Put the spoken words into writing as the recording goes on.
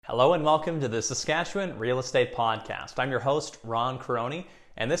Hello and welcome to the Saskatchewan Real Estate Podcast. I'm your host, Ron Caroni,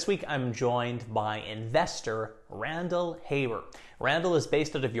 and this week I'm joined by investor Randall Haber. Randall is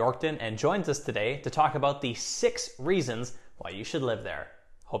based out of Yorkton and joins us today to talk about the 6 reasons why you should live there.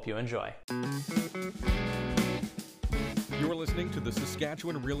 Hope you enjoy. You're listening to the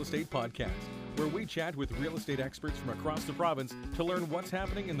Saskatchewan Real Estate Podcast, where we chat with real estate experts from across the province to learn what's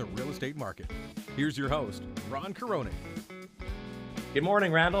happening in the real estate market. Here's your host, Ron Caroni. Good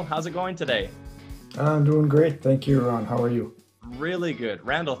morning, Randall. How's it going today? I'm doing great. Thank you, Ron. How are you? Really good.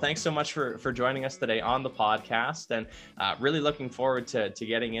 Randall, thanks so much for joining us today on the podcast, and really looking forward to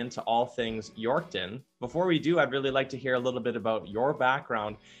getting into all things Yorkton. Before we do, I'd really like to hear a little bit about your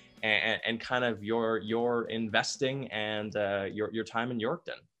background and kind of your investing and your time in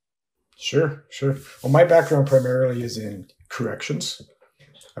Yorkton. Sure. Well, my background primarily is in corrections.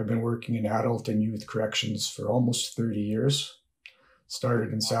 I've been working in adult and youth corrections for almost 30 years.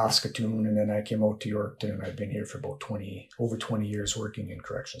 Started in Saskatoon, and then I came out to Yorkton, and I've been here for about over 20 years working in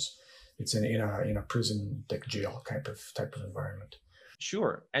corrections. It's in a prison, like jail type of environment.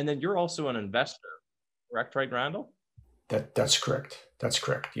 Sure. And then you're also an investor, correct, right, Randall? That's correct.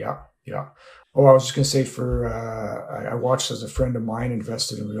 Yeah. Oh, I was just going to say I watched as a friend of mine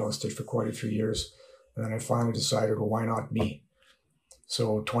invested in real estate for quite a few years. And then I finally decided, well, why not me?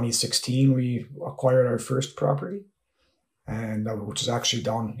 So 2016, we acquired our first property, and which is actually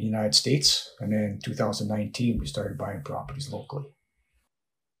down in the United States. And then 2019, we started buying properties locally.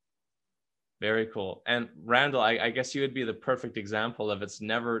 Very cool. And Randall, I guess you would be the perfect example of it's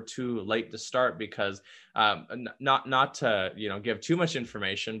never too late to start, because not to give too much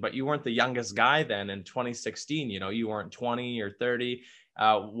information, but you weren't the youngest guy then in 2016. You weren't 20 or 30.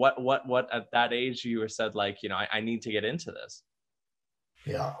 What at that age you were said, like, I need to get into this?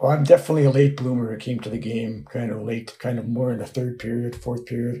 Yeah, well, I'm definitely a late bloomer. I came to the game kind of late, kind of more in the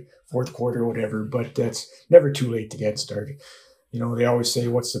fourth quarter, whatever. But that's never too late to get started. They always say,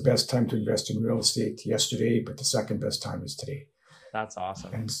 what's the best time to invest in real estate? Yesterday, but the second best time is today. That's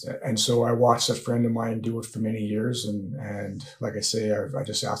awesome. And so I watched a friend of mine do it for many years. And like I say, I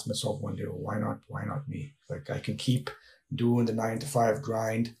just asked myself one day, well, why not me? Like, I can keep doing the 9-to-5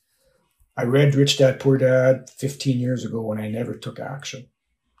 grind. I read Rich Dad, Poor Dad 15 years ago, and I never took action.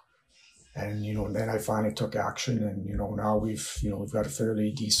 And, then I finally took action, and, now we've got a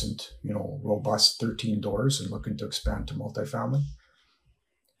fairly decent, robust 13 doors and looking to expand to multifamily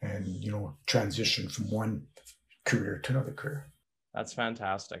and, transition from one career to another career. That's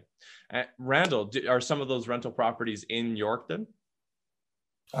fantastic. Randall, are some of those rental properties in Yorkton?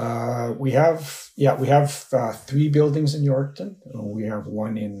 We have 3 buildings in Yorkton. We have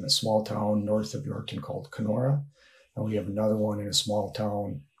one in a small town north of Yorkton called Kenora, and we have another one in a small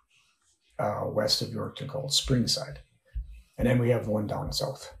town west of Yorkton called Springside. And then we have one down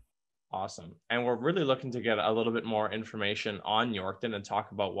south. Awesome. And we're really looking to get a little bit more information on Yorkton and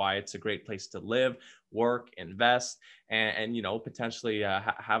talk about why it's a great place to live, work, invest, and potentially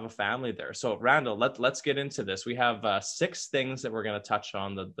have a family there. So Randall, let's get into this. We have 6 things that we're going to touch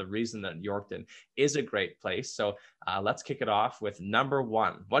on, the reason that Yorkton is a great place. So let's kick it off with number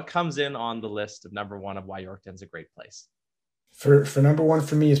 1. What comes in on the list of number 1 of why Yorkton's a great place? For number 1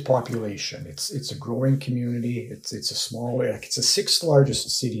 for me is population. It's a growing community. It's a small, it's the 6th largest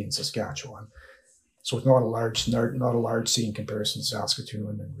city in Saskatchewan, so it's not a large city in comparison to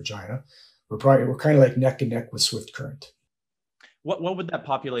Saskatoon and Regina. We're kind of like neck and neck with Swift Current. What would that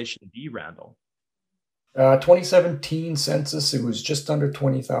population be, Randall? 2017 census, it was just under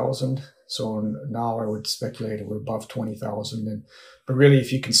 20,000. So now I would speculate we're above 20,000. But really,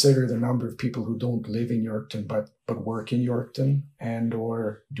 if you consider the number of people who don't live in Yorkton but work in Yorkton and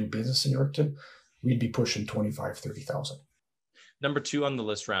or do business in Yorkton, we'd be pushing 30,000. Number 2 on the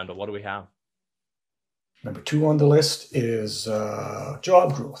list, Randall, what do we have? Number 2 on the list is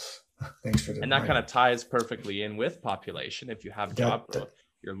job growth. Thanks for that. And that kind of ties perfectly in with population. If you have job growth,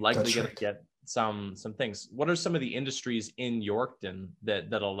 you're likely going to get some things. What are some of the industries in Yorkton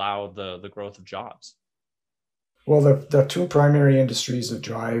that allow the growth of jobs? Well, the 2 primary industries that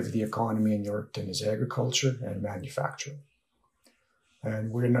drive the economy in Yorkton is agriculture and manufacturing.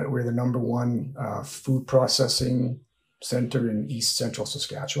 And we're the number 1 food processing center in East Central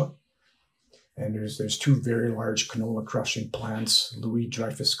Saskatchewan. And there's 2 very large canola crushing plants, Louis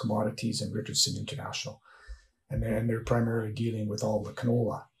Dreyfus Commodities and Richardson International. And they're primarily dealing with all the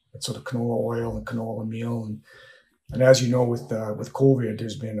canola. And so the canola oil and canola meal. And as you know, with COVID,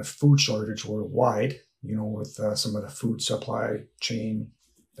 there's been a food shortage worldwide, with some of the food supply chain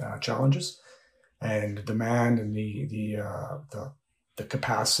challenges. And demand and the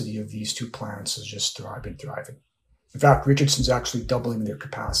capacity of these 2 plants has just been thriving. In fact, Richardson's actually doubling their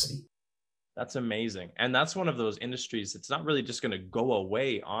capacity. That's amazing. And that's one of those industries that's not really just going to go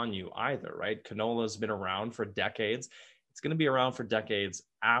away on you either, right? Canola has been around for decades. It's going to be around for decades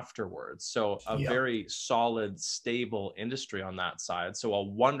afterwards. So a very solid, stable industry on that side. So a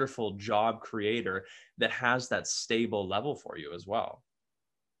wonderful job creator that has that stable level for you as well.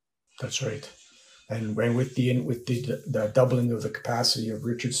 That's right. And with the doubling of the capacity of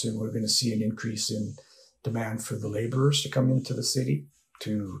Richardson, we're going to see an increase in demand for the laborers to come into the city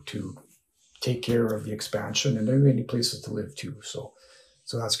to take care of the expansion, and there are going to be places to live too. So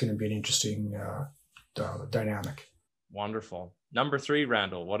that's going to be an interesting dynamic. Wonderful. Number 3,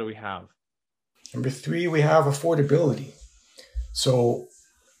 Randall, what do we have? Number 3, we have affordability. So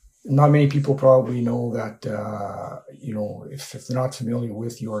not many people probably know that, if they're not familiar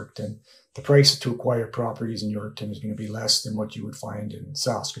with Yorkton, the price to acquire properties in Yorkton is going to be less than what you would find in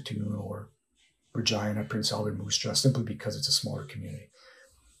Saskatoon or Regina, Prince Albert, Moose Jaw, simply because it's a smaller community.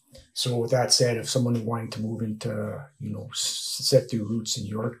 So with that said, if someone wanting to move into, set their roots in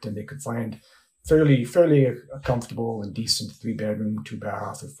Yorkton, they could find fairly comfortable and decent 3-bedroom,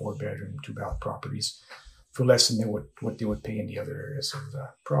 2-bath, or 4-bedroom, 2-bath properties for less than what they would pay in the other areas of the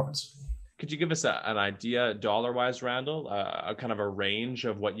province. Could you give us an idea, dollar-wise, Randall, a kind of a range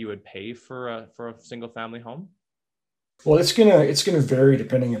of what you would pay for a single-family home? Well, it's gonna vary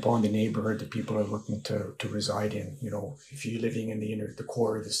depending upon the neighborhood that people are looking to reside in. If you're living in the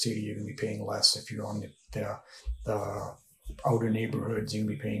core of the city, you're gonna be paying less. If you're on the outer neighborhoods, you're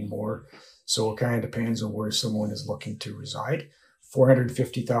gonna be paying more. So it kind of depends on where someone is looking to reside.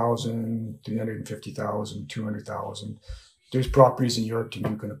 450,000, 350,000, 200,000. There's properties in Yorkton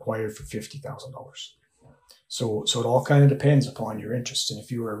you can acquire for $50,000. So it all kind of depends upon your interest. And if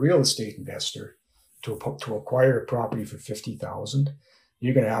you're a real estate investor, to acquire a property for $50,000,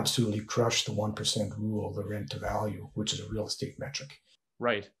 you're going to absolutely crush the 1% rule, the rent to value, which is a real estate metric.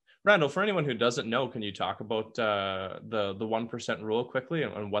 Right. Randall, for anyone who doesn't know, can you talk about the 1% rule quickly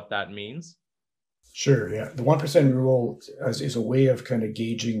and what that means? Sure, yeah. The 1% rule is a way of kind of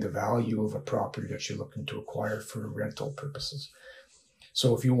gauging the value of a property that you're looking to acquire for rental purposes.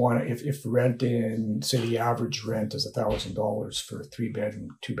 So if you want to, if rent in, say the average rent is $1,000 for a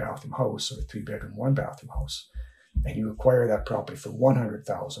 3-bedroom, 2-bathroom house, or a 3-bedroom, 1-bathroom house, and you acquire that property for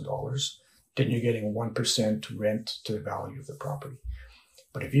 $100,000, then you're getting 1% rent to the value of the property.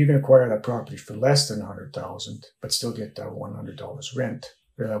 But if you can acquire that property for less than $100,000, but still get that $100 rent,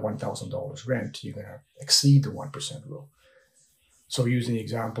 or that $1,000 rent, you're going to exceed the 1% rule. So using the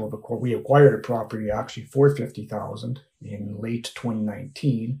example of we acquired a property actually for $50,000 in late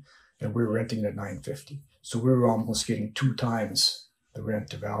 2019, and we were renting it at $950. So we were almost getting 2 times the rent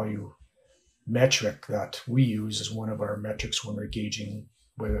to value metric that we use as one of our metrics when we're gauging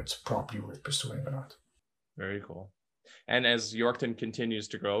whether it's a property worth pursuing or not. Very cool. And as Yorkton continues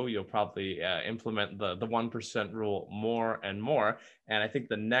to grow, you'll probably implement the 1% rule more and more. And I think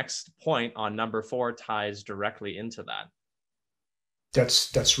the next point on number 4 ties directly into that.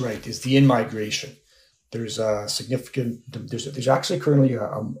 That's right, is the in-migration. There's a significant, there's actually currently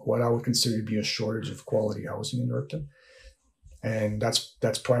what I would consider to be a shortage of quality housing in Yorkton. And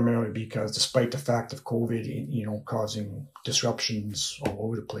that's primarily because despite the fact of COVID, causing disruptions all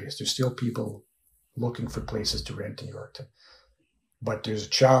over the place, there's still people looking for places to rent in Yorkton. But there's a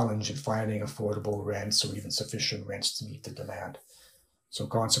challenge in finding affordable rents or even sufficient rents to meet the demand. So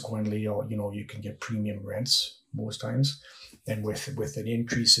consequently, you can get premium rents most times. And with an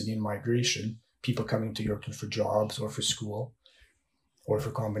increase in in-migration, people coming to Yorkton for jobs or for school or for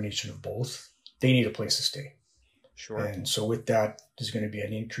a combination of both, they need a place to stay. Sure. And so with that, there's going to be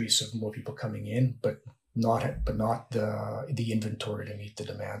an increase of more people coming in, but not the inventory to meet the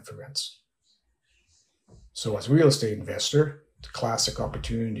demand for rents. So as a real estate investor, the classic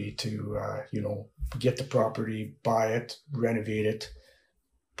opportunity to, get the property, buy it, renovate it,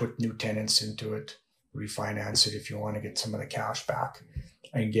 put new tenants into it, refinance it if you want to get some of the cash back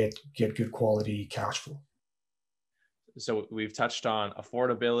and get good quality cash flow. So we've touched on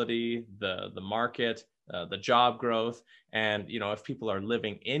affordability, the market, the job growth, and if people are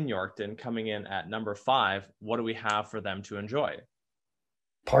living in Yorkton, coming in at number 5, what do we have for them to enjoy?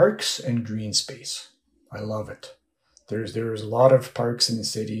 Parks and green space. I love it. There's a lot of parks in the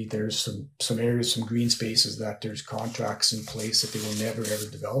city. There's some areas, some green spaces that there's contracts in place that they will never ever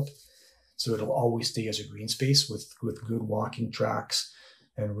develop. So it'll always stay as a green space with good walking tracks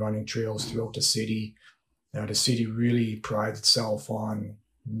and running trails throughout the city. Now the city really prides itself on,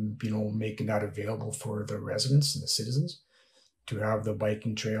 making that available for the residents and the citizens to have the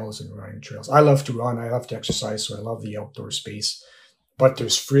biking trails and running trails. I love to run. I love to exercise, so I love the outdoor space. But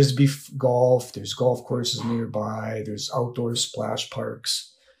there's frisbee golf, there's golf courses nearby, there's outdoor splash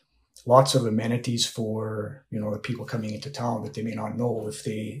parks, lots of amenities for, the people coming into town that they may not know if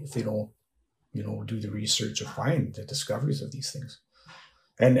they don't, do the research or find the discoveries of these things.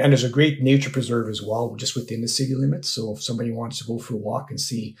 And there's a great nature preserve as well, just within the city limits. So if somebody wants to go for a walk and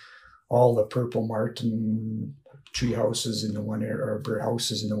see all the purple martin tree houses in the one area, or bird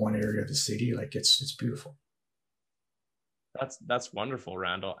houses in the one area of the city, like it's beautiful. That's wonderful,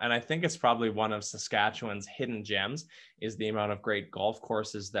 Randall. And I think it's probably one of Saskatchewan's hidden gems is the amount of great golf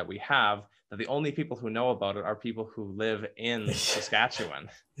courses that we have, that the only people who know about it are people who live in Saskatchewan.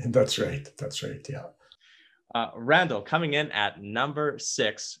 That's right. Yeah. Randall, coming in at number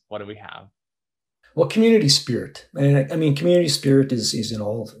 6, what do we have? Well, community spirit. And I mean, community spirit is in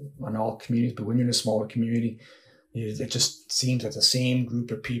all communities, but when you're in a smaller community, it just seems that the same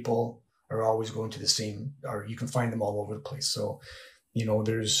group of people are always going to the same, or you can find them all over the place. So,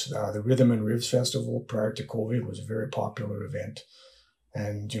 there's the Rhythm and Ribs Festival prior to COVID was a very popular event.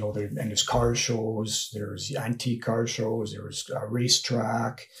 And, there's car shows, there's antique car shows, there's a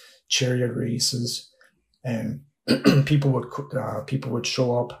racetrack, chariot races, and people would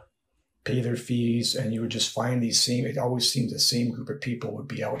show up, pay their fees, and you would just find it always seems the same group of people would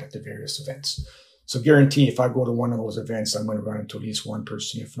be out at the various events. So guarantee if I go to one of those events, I'm going to run into at least one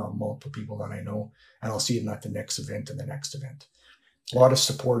person, if not multiple people that I know, and I'll see them at the next event and the next event. A lot of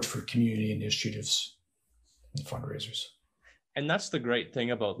support for community initiatives and fundraisers. And that's the great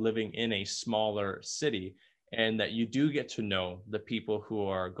thing about living in a smaller city, and that you do get to know the people who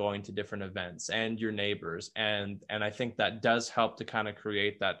are going to different events and your neighbors. And I think that does help to kind of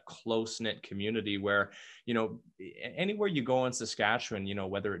create that close-knit community where, anywhere you go in Saskatchewan,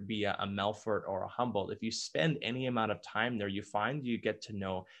 whether it be a Melfort or a Humboldt, if you spend any amount of time there, you find you get to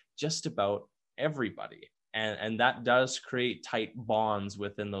know just about everybody. And that does create tight bonds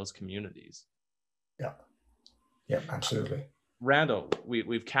within those communities. Yeah, absolutely. Randall,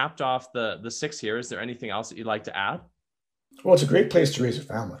 we've capped off the 6 here. Is there anything else that you'd like to add? Well, it's a great place to raise a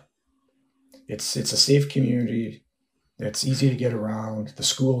family. It's a safe community. It's easy to get around. The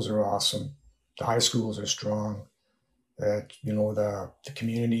schools are awesome. The high schools are strong. The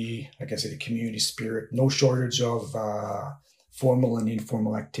community, like I say, the community spirit. No shortage of formal and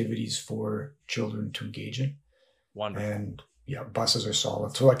informal activities for children to engage in. Wonderful. And buses are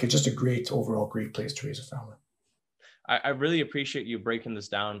solid. So it's just a overall great place to raise a family. I really appreciate you breaking this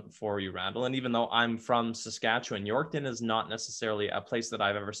down for you, Randall. And even though I'm from Saskatchewan, Yorkton is not necessarily a place that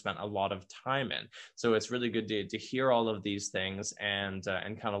I've ever spent a lot of time in. So it's really good to hear all of these things and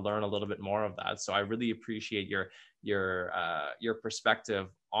kind of learn a little bit more of that. So I really appreciate your perspective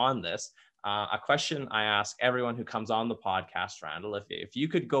on this. A question I ask everyone who comes on the podcast, Randall, if you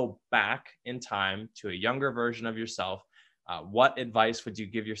could go back in time to a younger version of yourself, what advice would you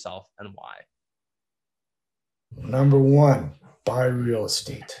give yourself and why? Number 1, buy real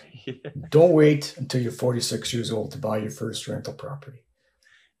estate. Don't wait until you're 46 years old to buy your first rental property.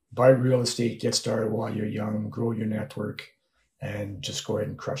 Buy real estate, get started while you're young, grow your network, and just go ahead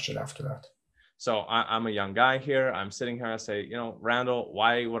and crush it after that. So I'm a young guy here. I'm sitting here. I say, Randall,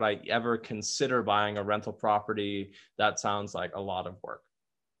 why would I ever consider buying a rental property? That sounds like a lot of work.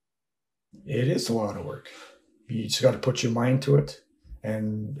 It is a lot of work. You just got to put your mind to it.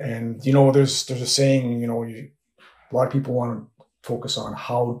 And there's a saying, a lot of people want to focus on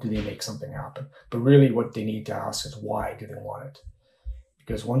how do they make something happen, but really what they need to ask is why do they want it?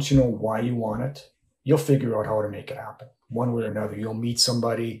 Because once you know why you want it, you'll figure out how to make it happen one way or another. You'll meet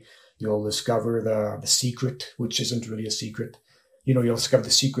somebody, you'll discover the secret, which isn't really a secret. You'll discover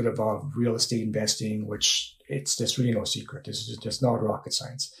the secret of real estate investing, which there's really no secret. It's just not rocket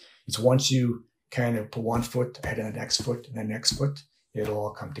science. It's once you kind of put one foot ahead of the next foot and the next foot, it'll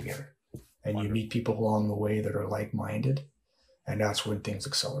all come together. And you meet people along the way that are like-minded, and that's when things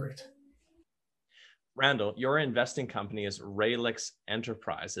accelerate. Randall, your investing company is Raelix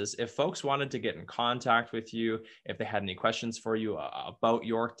Enterprises. If folks wanted to get in contact with you, if they had any questions for you about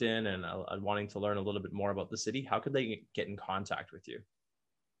Yorkton and wanting to learn a little bit more about the city, how could they get in contact with you?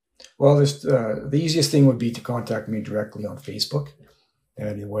 Well, the easiest thing would be to contact me directly on Facebook.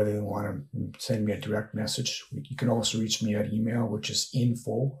 And whether they want to send me a direct message, you can also reach me at email, which is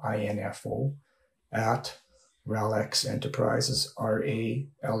info, I-N-F-O, at Raelix Enterprises,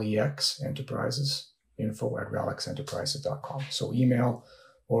 R-A-L-E-X Enterprises, info at raelixenterprises.com. So email,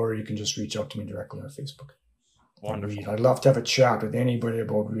 or you can just reach out to me directly on Facebook. Wonderful. I'd love to have a chat with anybody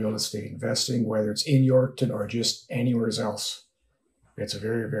about real estate investing, whether it's in Yorkton or just anywhere else. It's a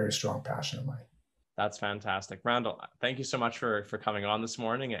very, very strong passion of mine. That's fantastic. Randall, thank you so much for coming on this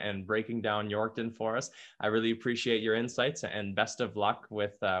morning and breaking down Yorkton for us. I really appreciate your insights, and best of luck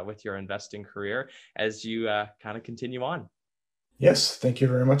with your investing career as you kind of continue on. Yes, thank you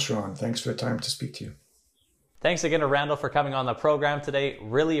very much, Ron. Thanks for the time to speak to you. Thanks again to Randall for coming on the program today.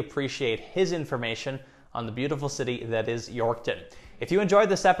 Really appreciate his information on the beautiful city that is Yorkton. If you enjoyed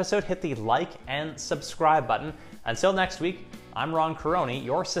this episode, hit the like and subscribe button. Until next week, I'm Ron Caroni,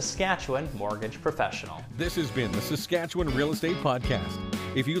 your Saskatchewan mortgage professional. This has been the Saskatchewan Real Estate Podcast.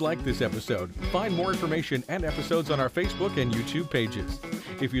 If you like this episode, find more information and episodes on our Facebook and YouTube pages.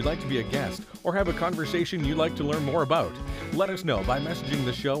 If you'd like to be a guest or have a conversation you'd like to learn more about, let us know by messaging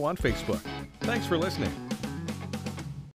the show on Facebook. Thanks for listening.